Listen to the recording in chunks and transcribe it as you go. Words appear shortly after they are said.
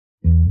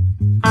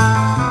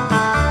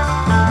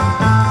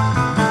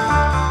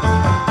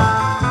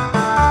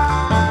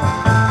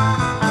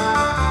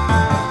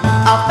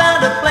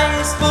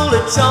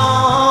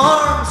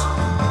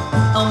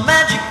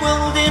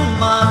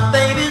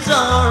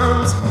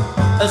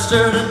a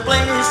certain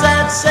place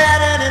that's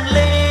satin and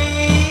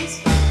lace.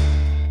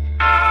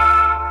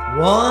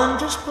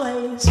 Wondrous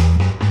place.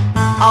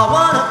 I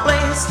want a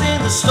place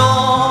in the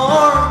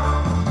storm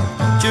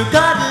to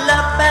cuddle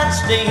up and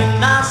stay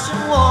nice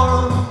and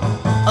warm.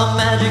 A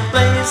magic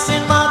place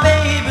in my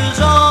baby's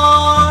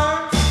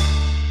arms.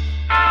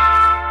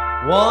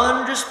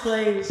 Wondrous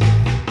place.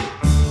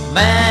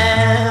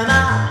 Man,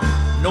 I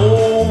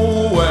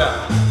know where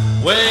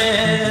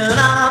when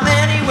I'm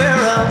anywhere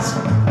else,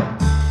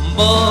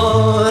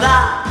 but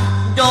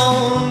I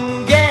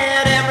don't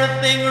get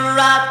everything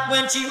right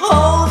when she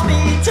holds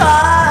me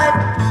tight.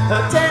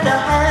 Her tender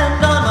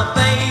hand on my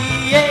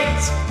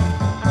face.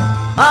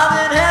 I'm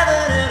in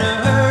heaven in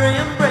her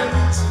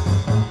embrace.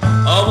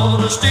 I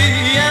wanna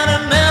stay and I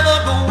never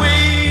go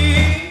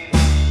away.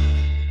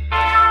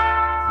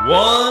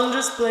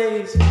 Wondrous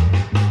place.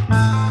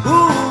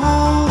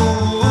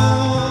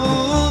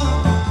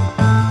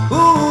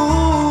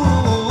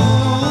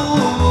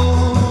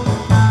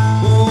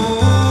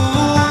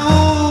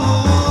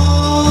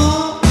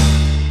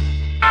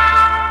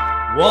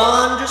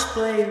 Wondrous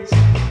place.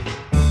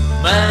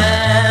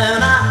 Man,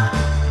 I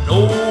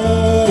know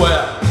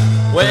where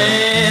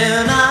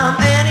when I'm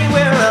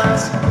anywhere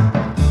else,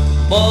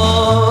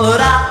 but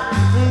I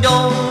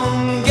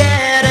don't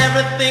get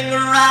everything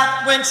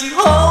right when she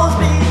holds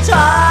me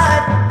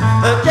tight.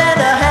 Her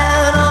tender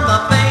hand on my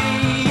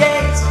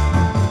face.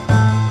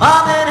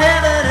 I'm in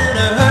heaven in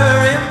her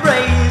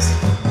embrace.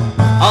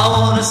 I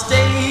wanna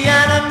stay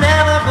and I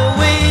never go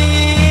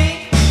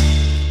away.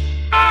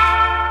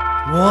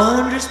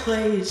 Wondrous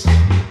place.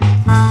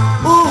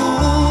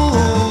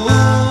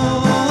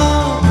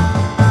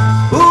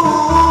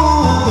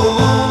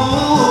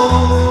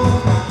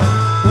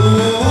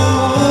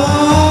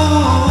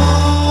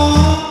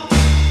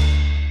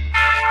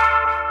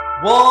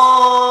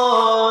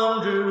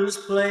 Wondrous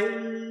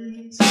place.